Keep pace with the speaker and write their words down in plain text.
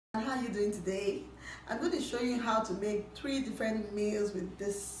are you doing today? I'm going to show you how to make 3 different meals with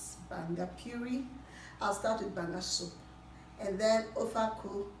this Banga puree. I'll start with Banga soup, and then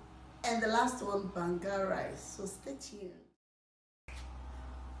ofaku, and the last one Banga rice. So stay tuned.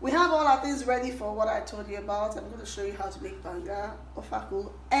 We have all our things ready for what I told you about. I'm going to show you how to make Banga,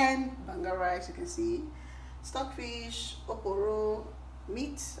 ofaku, and Banga rice. You can see stockfish, oporo,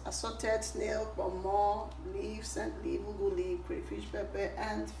 meat, assorted snail, pomo, leaf, scent leaf, ugu leaf, crayfish, pepper,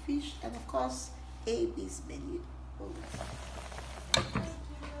 and fish, and of course, abmenu.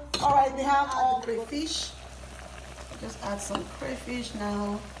 All right, we have all the crayfish. Just add some crayfish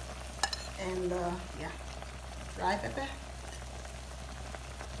now, and yeah, dry pepper.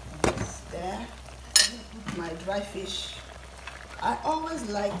 There, my dry fish. I always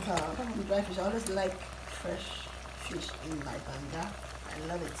like dry fish. I always like fresh fish in my Banga. I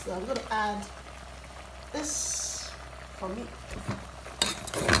love it. So I'm going to add this for me.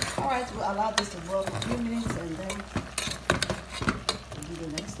 All right, we'll allow this to boil for a few minutes, and then we'll do the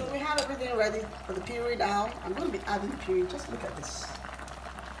next. So we have everything ready for the puree now. I'm going to be adding the puree. Just look at this.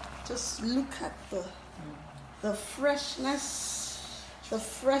 Just look at the freshness. The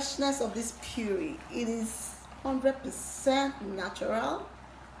freshness of this puree. It is 100% natural,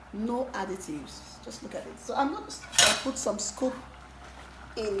 no additives. Just look at it. So I'm going to put some scoop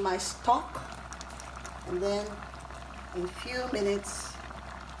in my stock, and then in a few minutes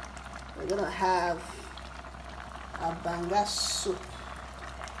we're going to have a Banga soup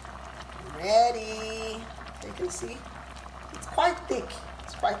ready. You can see it's quite thick.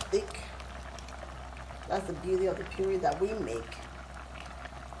 It's quite thick. That's the beauty of the puree that we make.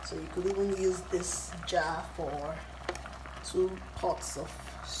 So you could even use this jar for 2 pots of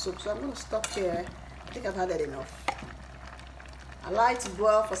soup. So I'm going to stop here. I think I've had enough. Allow it to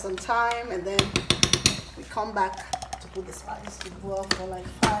boil for some time, and then we come back to put the spices to boil for like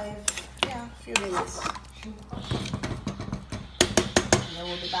a few minutes. And then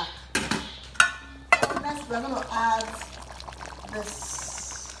we'll be back. So next we're going to add the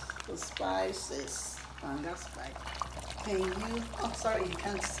spices. Banga spice. Can you, oh sorry, you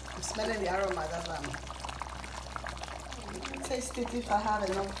can't, I'm smelling the aroma, that's why you can taste it if I have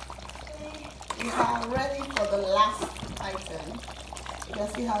enough. We are ready for the last item. You can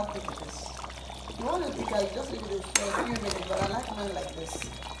see how thick it is. If you want to think, I just leave it for a few minutes, but I like mine like this.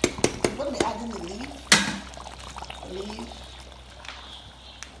 I'm going to be adding the leaf.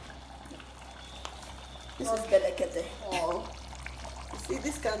 This is belekete. Oh, you see,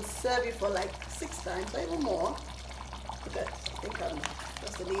 this can serve you for like 6 times or even more. Okay, I think I'm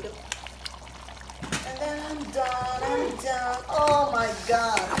just a little. And then I'm done. Oh my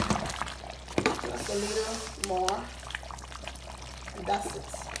god. Just a little more. And that's it.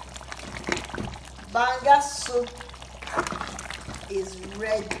 Banga soup is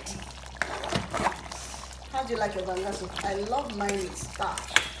ready. How do you like your Banga soup? I love mine with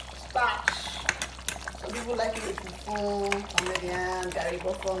starch. Some people like it with fufu, Canadian, Gary,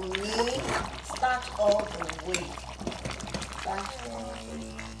 but for me, starch all the way.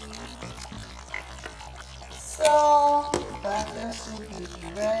 So Banga soup is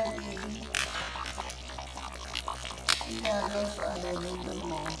ready. Yeah, just add a little bit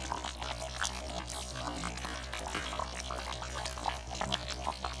more.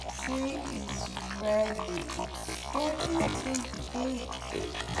 See, it's ready.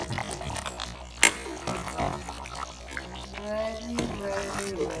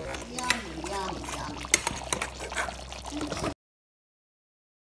 Ready.